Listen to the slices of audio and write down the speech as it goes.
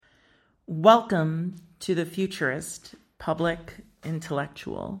Welcome to the Futurist Public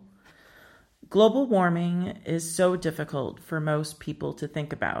Intellectual. Global warming is so difficult for most people to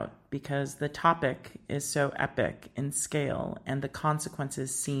think about because the topic is so epic in scale and the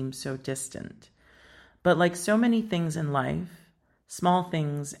consequences seem so distant. But like so many things in life, small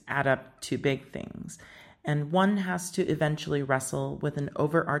things add up to big things, and one has to eventually wrestle with an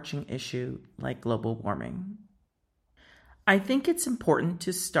overarching issue like global warming. I think it's important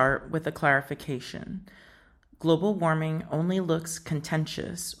to start with a clarification. Global warming only looks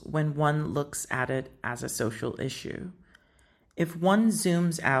contentious when one looks at it as a social issue. If one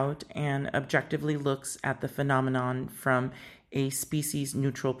zooms out and objectively looks at the phenomenon from a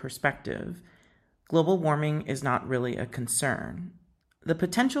species-neutral perspective, global warming is not really a concern. The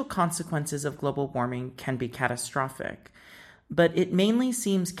potential consequences of global warming can be catastrophic, but it mainly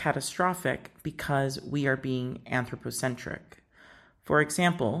seems catastrophic because we are being anthropocentric. For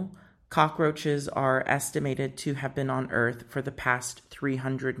example, cockroaches are estimated to have been on Earth for the past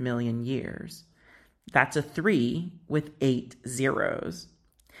 300 million years. That's a 3 with 8 zeros.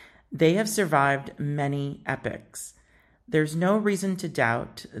 They have survived many epochs. There's no reason to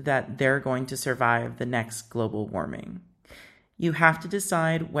doubt that they're going to survive the next global warming. You have to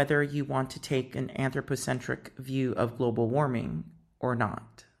decide whether you want to take an anthropocentric view of global warming or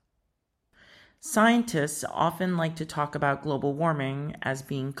not. Scientists often like to talk about global warming as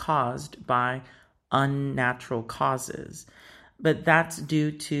being caused by unnatural causes, but that's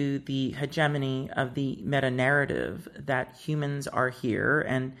due to the hegemony of the meta-narrative that humans are here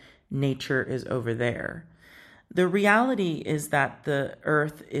and nature is over there. The reality is that the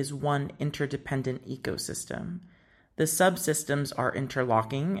Earth is one interdependent ecosystem. The subsystems are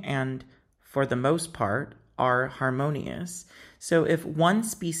interlocking and, for the most part, are harmonious. So if one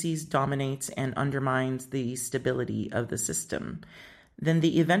species dominates and undermines the stability of the system, then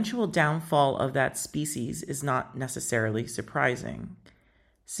the eventual downfall of that species is not necessarily surprising.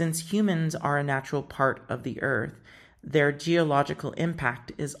 Since humans are a natural part of the Earth, their geological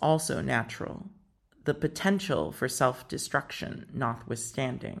impact is also natural, the potential for self-destruction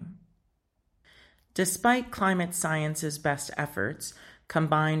notwithstanding. Despite climate science's best efforts,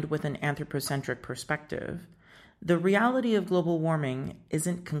 combined with an anthropocentric perspective, the reality of global warming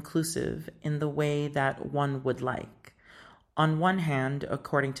isn't conclusive in the way that one would like. On one hand,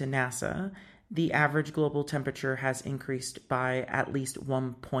 according to NASA, the average global temperature has increased by at least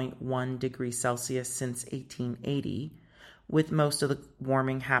 1.1 degrees Celsius since 1880, with most of the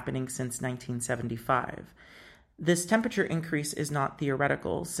warming happening since 1975. This temperature increase is not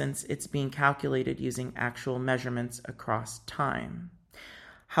theoretical since it's being calculated using actual measurements across time.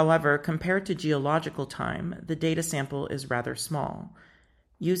 However, compared to geological time, the data sample is rather small.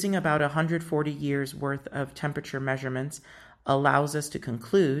 Using about 140 years worth of temperature measurements allows us to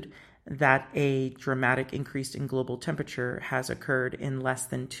conclude that a dramatic increase in global temperature has occurred in less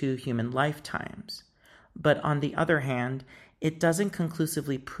than 2 human lifetimes. But on the other hand, it doesn't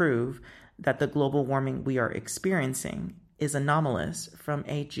conclusively prove that the global warming we are experiencing is anomalous from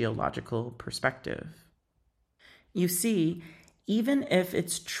a geological perspective. You see, even if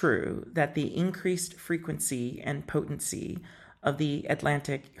it's true that the increased frequency and potency of the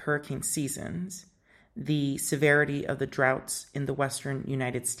Atlantic hurricane seasons, the severity of the droughts in the western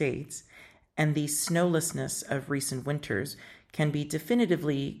United States, and the snowlessness of recent winters can be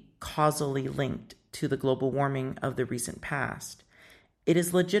definitively causally linked to the global warming of the recent past, it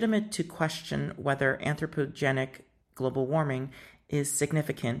is legitimate to question whether anthropogenic global warming is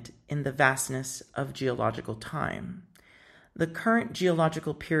significant in the vastness of geological time. The current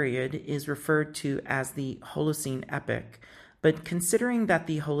geological period is referred to as the Holocene epoch, but considering that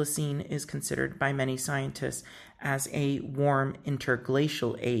the Holocene is considered by many scientists as a warm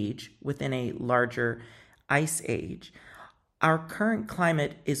interglacial age within a larger ice age, our current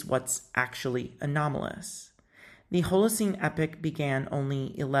climate is what's actually anomalous. The Holocene epoch began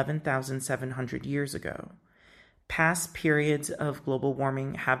only 11,700 years ago. Past periods of global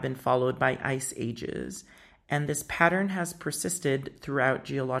warming have been followed by ice ages, and this pattern has persisted throughout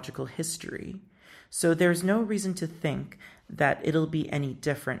geological history. So there's no reason to think that it'll be any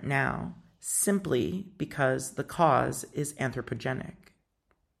different now, simply because the cause is anthropogenic.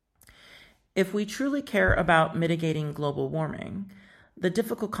 If we truly care about mitigating global warming, the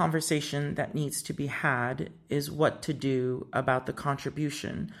difficult conversation that needs to be had is what to do about the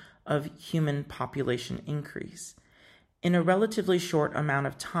contribution of human population increase. In a relatively short amount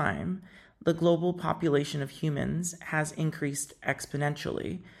of time, the global population of humans has increased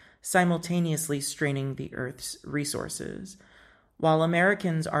exponentially, simultaneously straining the Earth's resources. While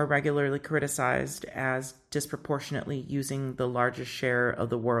Americans are regularly criticized as disproportionately using the largest share of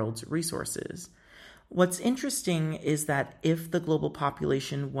the world's resources, what's interesting is that if the global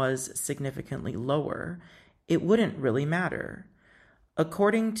population was significantly lower, it wouldn't really matter.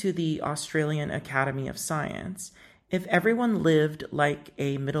 According to the Australian Academy of Science, if everyone lived like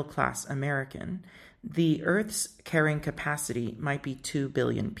a middle-class American, the Earth's carrying capacity might be 2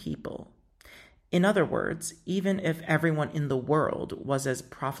 billion people. In other words, even if everyone in the world was as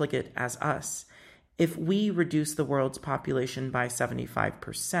profligate as us, if we reduce the world's population by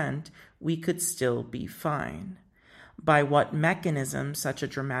 75%, we could still be fine. By what mechanism such a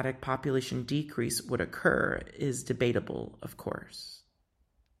dramatic population decrease would occur is debatable, of course.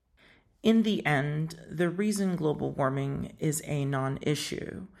 In the end, the reason global warming is a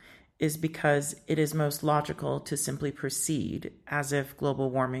non-issue is because it is most logical to simply proceed as if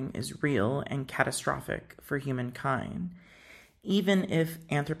global warming is real and catastrophic for humankind, even if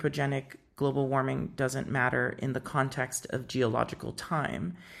anthropogenic global warming doesn't matter in the context of geological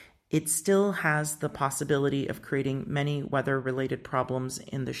time. It still has the possibility of creating many weather-related problems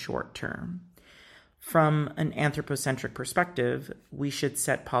in the short term. From an anthropocentric perspective, we should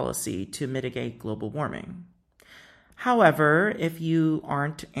set policy to mitigate global warming. However, if you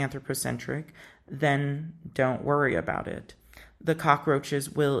aren't anthropocentric, then don't worry about it. The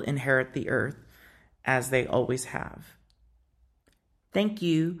cockroaches will inherit the earth, as they always have. Thank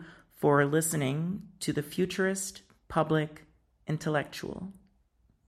you for listening to The Futurist Public Intellectual.